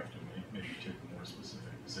 Then you have to maybe take a more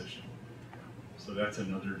specific position. So that's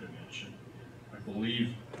another dimension. I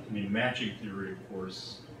believe, matching theory, of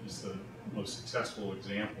course, is the most successful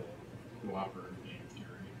example of cooperative game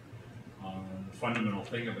theory. The fundamental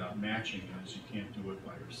thing about matching is you can't do it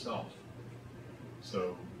by yourself.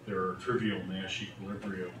 So there are trivial Nash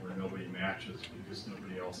equilibria where nobody matches because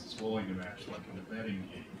nobody else is willing to match, like in a betting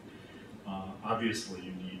game. Obviously,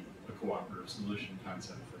 you need a cooperative solution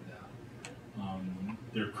concept for that.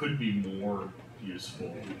 There could be more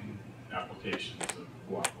useful applications of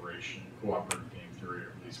cooperation, cooperative game theory,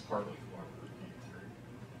 or at least partly cooperative game theory.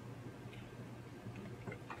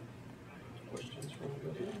 Questions from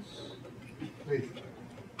anybody else? Please.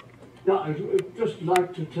 Yeah, I'd just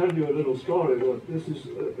like to tell you a little story. That this is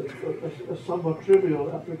a somewhat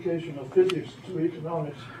trivial application of physics to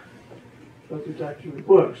economics, but it actually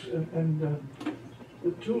works. And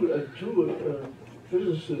the two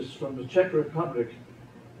physicists from the Czech Republic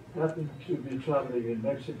happened to be traveling in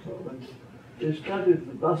Mexico, and they studied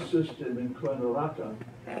the bus system in Cuernavaca.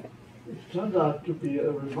 It turned out to be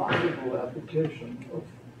a remarkable application of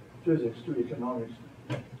physics to economics.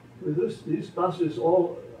 With these buses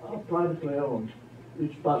all are privately owned.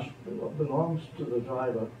 Each bus belongs to the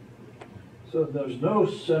driver. So there's no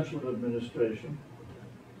central administration.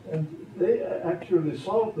 And they actually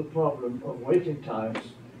solved the problem of waiting times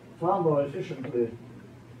far more efficiently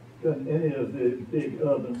than any of the big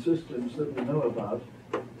urban systems that we know about,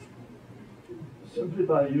 simply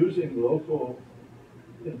by using local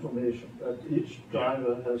information, that each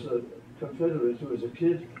driver has a confederate who is a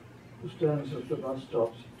kid who stands at the bus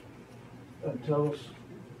stops and tells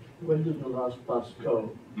when did the last bus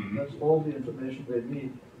go. That's all the information they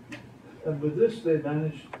need. And with this, they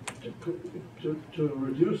managed to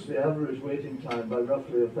reduce the average waiting time by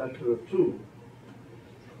roughly a factor of 2.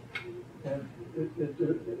 And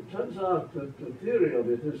it turns out that the theory of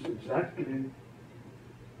it is exactly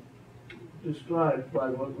described by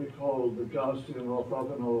what we call the Gaussian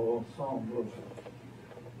orthogonal ensemble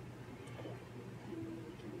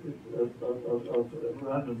of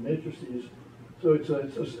random matrices. So it's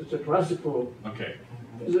a classical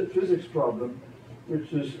physics problem,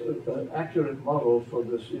 which is an accurate model for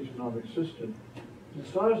this economic system. As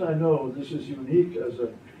far as I know, this is unique as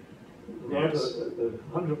a rather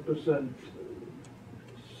 100%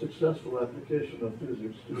 successful application of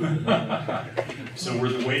physics to economics. So were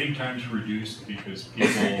the waiting times reduced because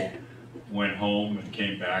people went home and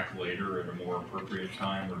came back later at a more appropriate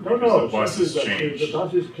time, or because the buses changed? The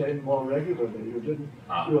buses came more regularly. You didn't.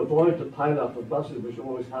 You avoid the pile-up of buses, which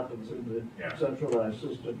always happens in the centralized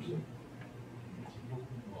systems.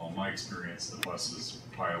 Well, in my experience, the buses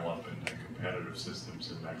pile up in the competitive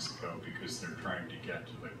systems in Mexico because they're trying to get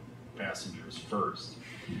to the passengers first.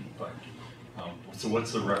 But so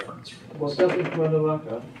what's the reference for this? Was that in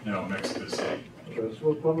Cuernavaca? No, Mexico City. Yes,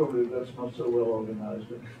 well, probably that's not so well organized.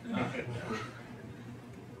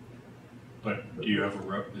 But do you have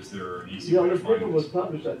is there an easy way to the find paper was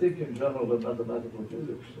published, I think, in Journal of Mathematical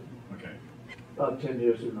Physics. Okay. About 10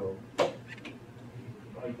 years ago.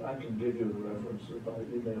 I can give you the reference if I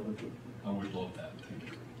email it to you. I would love that. Thank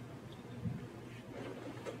you.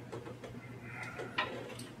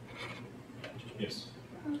 Yes.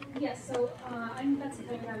 Yes, so I'm Betsy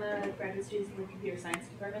Cohen. I'm a graduate student in the computer science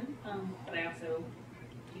department, but I also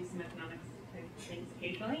do some economics type things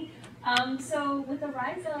occasionally. So with the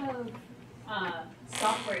rise of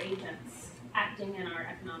software agents acting in our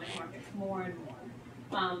economic markets more and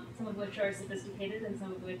more, some of which are sophisticated and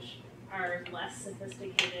some of which are less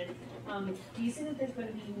sophisticated, do you see that there's going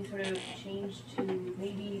to be any sort of change to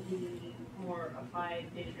maybe the more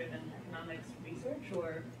applied data-driven economics research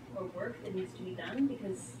or work that needs to be done?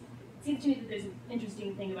 Because it seems to me that there's an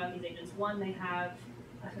interesting thing about these agents. One, they have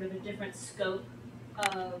a sort of a different scope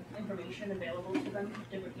of information available to them,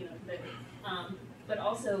 different, but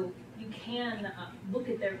also you can look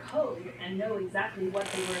at their code and know exactly what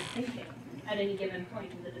they were thinking at any given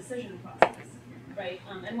point in the decision process, right?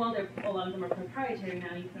 And while a lot of them are proprietary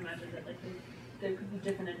now, you can imagine that there could be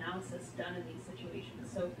different analysis done in these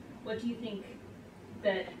situations. So what do you think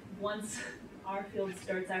that once our field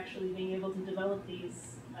starts actually being able to develop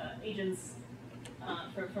these agents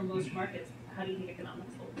for most markets, how do you think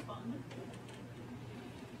economics will respond?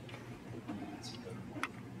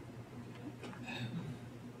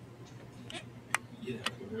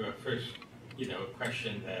 First, a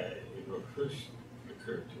question that will first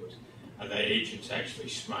occur to us: are the agents actually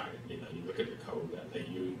smart? You look at the code that they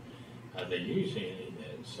use. Are they using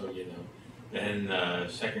it? So Then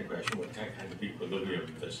second question: what kind of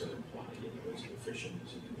equilibrium does it imply? Is it efficient?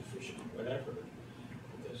 Is it inefficient? Whatever.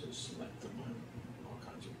 Does it select them on all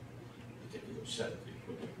kinds of particular set of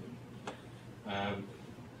equilibrium?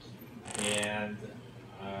 And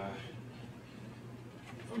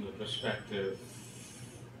from the perspective,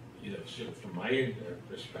 sort of from my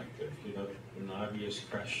perspective, an obvious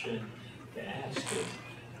question to ask is,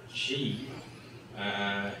 gee,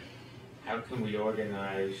 how can we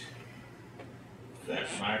organize that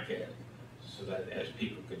market so that as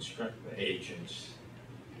people construct the agents,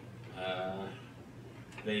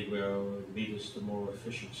 they will lead us to more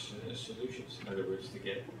efficient solutions. In other words, to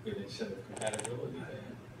get good incentive compatibility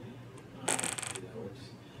there.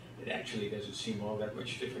 It actually doesn't seem all that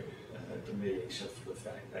much different to me, except for the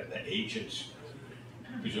fact that the agents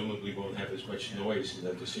presumably won't have as much noise in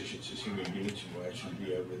their decisions as human beings who will actually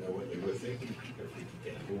be able to know what they were thinking if we can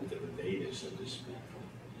get hold of the data, so to speak,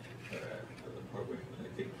 of the program. And I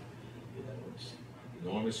think it's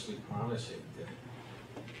enormously promising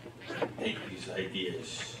to take these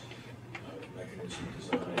ideas of mechanism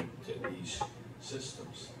design to these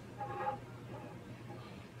systems.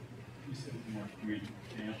 You said, Mark, to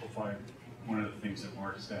amplify one of the things that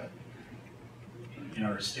Mark said. In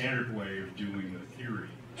our standard way of doing the theory,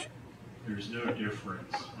 there's no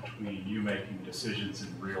difference between you making decisions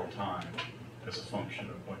in real time as a function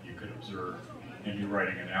of what you could observe and you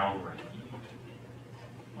writing an algorithm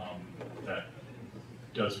that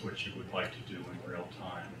does what you would like to do in real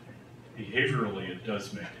time. Behaviorally, it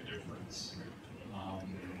does make a difference,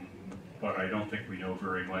 but I don't think we know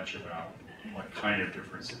very much about what kind of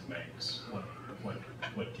difference it makes,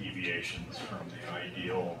 what deviations from the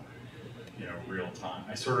ideal, real time.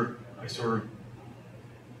 I sort of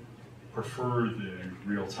prefer the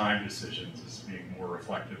real time decisions as being more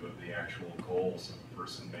reflective of the actual goals of the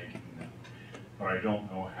person making them. But I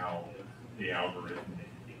don't know how the algorithm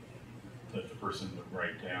that the person would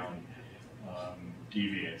write down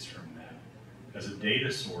deviates from that. As a data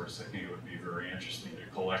source, I think it would be very interesting to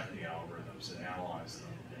collect the algorithms and analyze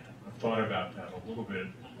them. I've thought about that a little bit.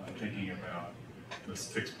 I'm thinking about this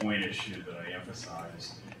fixed point issue that I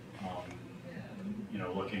emphasized.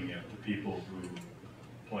 Looking at the people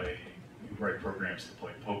who write programs to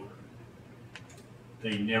play poker.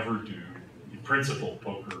 They never do. In principle,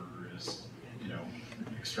 poker is,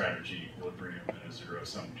 strategy, equilibrium, and a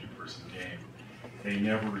zero-sum two-person game. They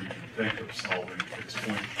never even think of solving fixed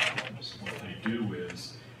point problems. What they do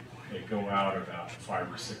is they go out about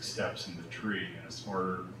 5 or 6 steps in the tree, and a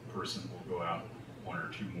smarter person will go out 1 or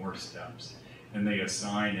 2 more steps. And they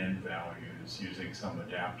assign end values using some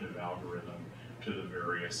adaptive algorithm to the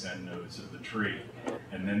various end nodes of the tree.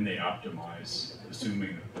 And then they optimize,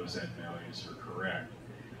 assuming that those end values are correct.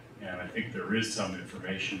 And I think there is some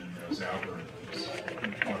information in those algorithms,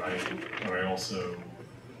 but I also,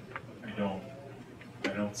 I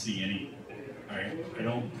don't see any,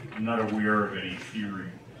 I'm not aware of any theory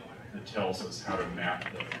that tells us how to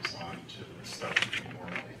map those onto the stuff that we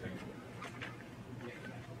normally think of.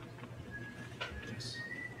 Yes.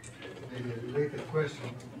 Maybe a related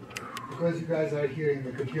question. Because you guys are here in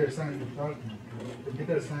the computer science department,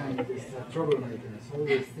 computer science is a troublemaker, so all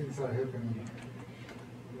these things are happening.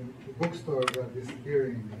 The bookstores are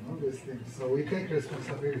disappearing and all these things, so we take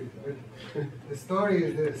responsibility. But the story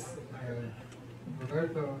is this,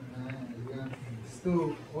 Roberto and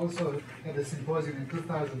Stu also had a symposium in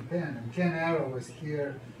 2010, and Ken Arrow was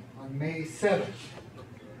here on May 7th.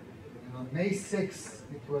 And on May 6th,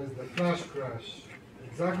 it was the flash crash,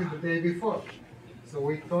 exactly the day before. So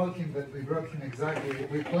we told him that we brought him exactly,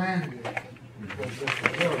 we planned it, it was just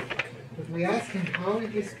a joke. But we asked him how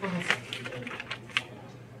it is possible,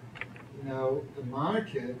 the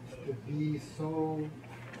market to be so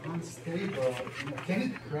unstable. Can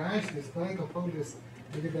it crash despite of all this?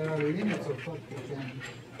 Maybe there are limits of what we can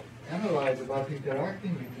analyze about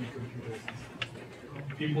interacting between computers.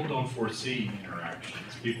 People don't foresee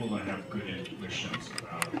interactions. People don't have good intuitions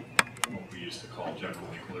about what we used to call general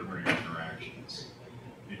equilibrium interactions.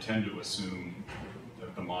 They tend to assume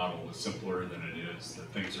that the model is simpler than it is, that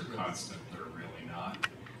things are constant, they're really not.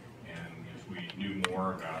 And if we knew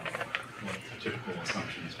more about what the typical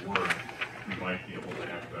assumptions were, we might be able to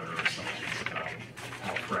have better assumptions about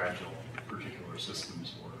how fragile particular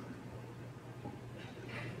systems were.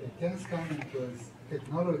 Ken's comment was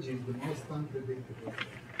technology is the most unpredictable.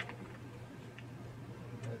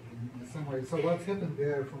 In some way. So what's happened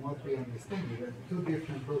there, from what we understand, is that 2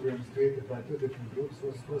 different programs created by 2 different groups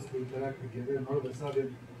were supposed to interact together, and all of a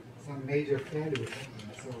sudden, some major failure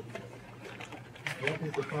happened. So what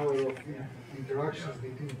is the power of interactions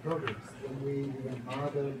between programs? Can we even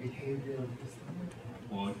model behavior of this thing?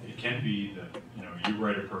 Well, it can be that you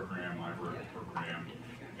write a program, I write a program,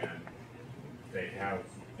 and they have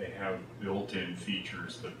built-in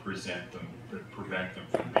features that prevent them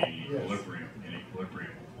from being in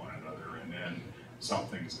equilibrium with one another, and then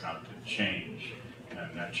something's got to change,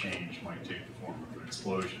 and that change might take the form of an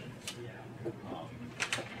explosion.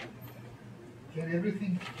 Can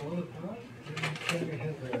everything fall apart? Can we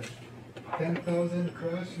have 10,000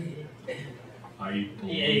 crash? I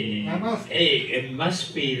believe. It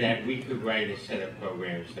must be that we could write a set of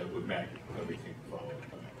programs that would make everything follow.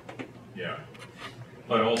 Yeah.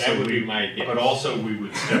 But also, that would be my guess. But also we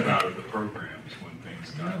would step out of the programs when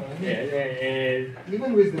things got. No, I mean,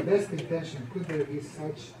 even with the best intention, could there be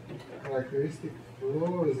such characteristic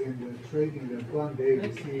flaws in the trading that one day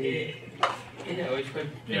we see? You know, it's what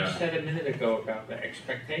you said a minute ago about the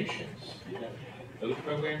expectations. You know, those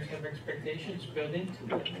programs have expectations built into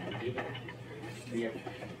them. You know, we have,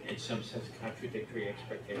 in some sense, contradictory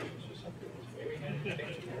expectations or something. It's very hard to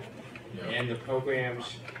think about. And the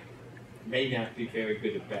programs may not be very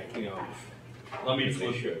good at backing off. Let me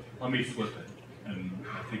flip it, and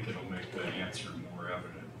I think it'll make the answer more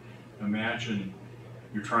evident. Imagine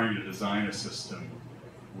you're trying to design a system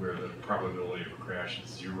where the probability of a crash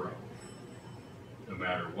is 0, no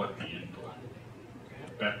matter what the input.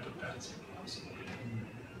 Bet that that's impossible.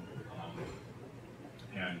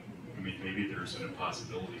 And I mean, maybe there's an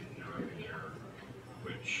impossibility theory there,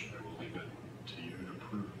 which I will leave it to you to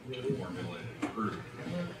prove, to formulate and prove.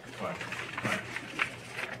 But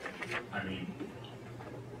I mean,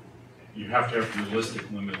 you have to have realistic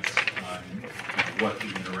limits on what the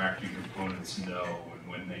interacting components know and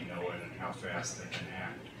when they know it and how fast they can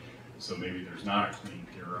act. So maybe there's not a clean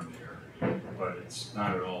theorem there, but it's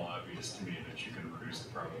not at all obvious to me that you can reduce the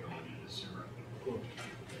probability to 0. Cool.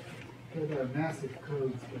 There are massive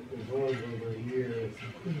codes that evolve over years.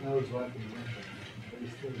 Who knows what they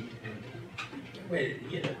still Well,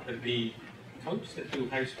 you know, the codes that do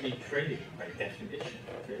high-speed trading, by definition,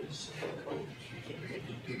 are very simple codes. You can't make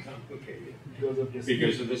it too complicated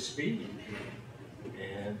because of the speed.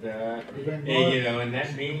 And you know, and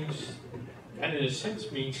that means, that in a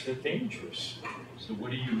sense means they're dangerous. So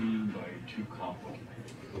what do you mean by too complicated?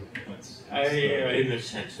 In the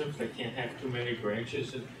sense of they can't have too many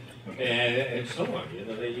branches and so on. You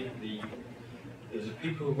know, there's the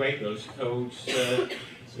people who write those codes.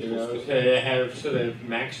 You know, to have sort of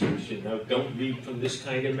maxims, you know, don't read from this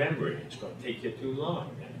kind of memory, it's going to take you too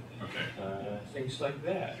long. Things like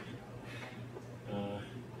that.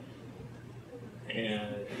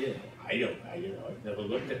 And, you know, I've never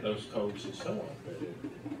looked at those codes and so on,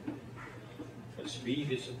 but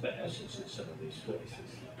speed isn't the essence in some of these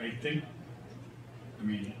places. I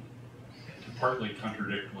mean, to partly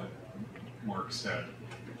contradict what Mark said,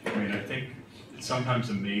 I mean, I think it's sometimes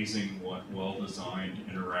amazing what well-designed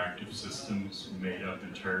interactive systems made up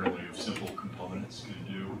entirely of simple components can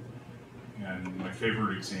do. And my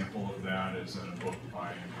favorite example of that is in a book by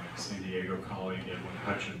my San Diego colleague Edwin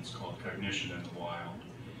Hutchins called Cognition in the Wild.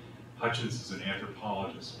 Hutchins is an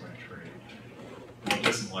anthropologist by trade. He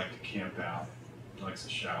doesn't like to camp out. He likes to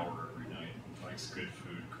shower every night. He likes good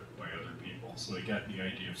food cooked by other people. So he got the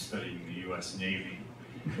idea of studying the U.S. Navy,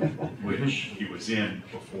 which he was in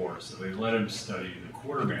before. So they let him study the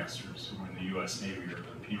quartermasters, who in the U.S. Navy are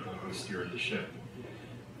the people who steer the ship.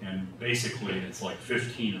 And basically it's like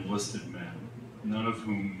 15 enlisted men, none of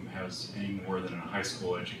whom has any more than a high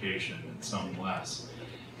school education and some less.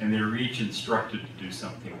 And they're each instructed to do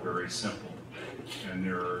something very simple. And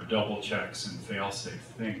there are double checks and fail-safe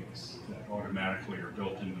things that automatically are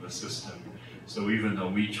built into the system. So even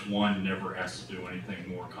though each one never has to do anything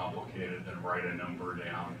more complicated than write a number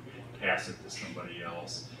down, pass it to somebody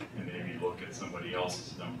else, and maybe look at somebody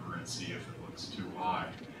else's number and see if it looks too high.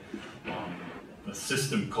 The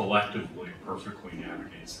system collectively perfectly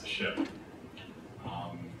navigates the ship.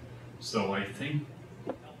 So I think,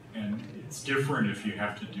 and it's different if you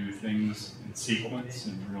have to do things in sequence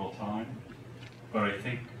in real time, but I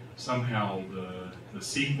think somehow the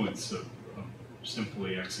sequence of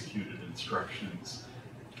simply executed instructions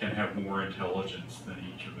can have more intelligence than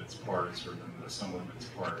each of its parts or than the sum of its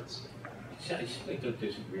parts. I simply don't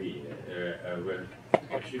disagree with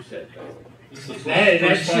what you said.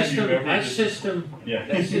 That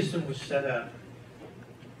system was set up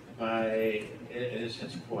by, in a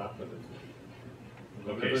sense, cooperatively.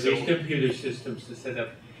 Okay, these computer systems are set up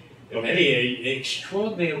many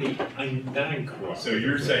extraordinarily non-cooperative. So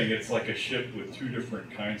you're saying it's like a ship with two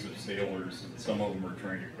different kinds of sailors, and some of them are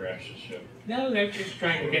trying to crash the ship? No, they're just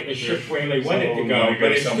trying to get the ship where they want it to go,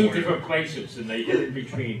 but it's two different places, and they get in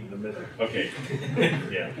between in the middle. Okay.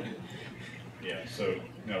 Yeah. Yeah. So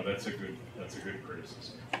no, that's a good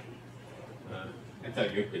criticism. I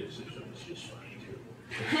thought your criticism was just fine too.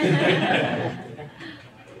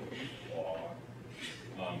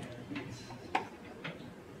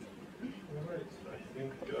 Alright, I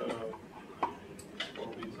think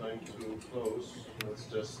it'll be time to close. Let's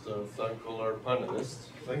just thank all our panelists.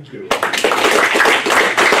 Thank you.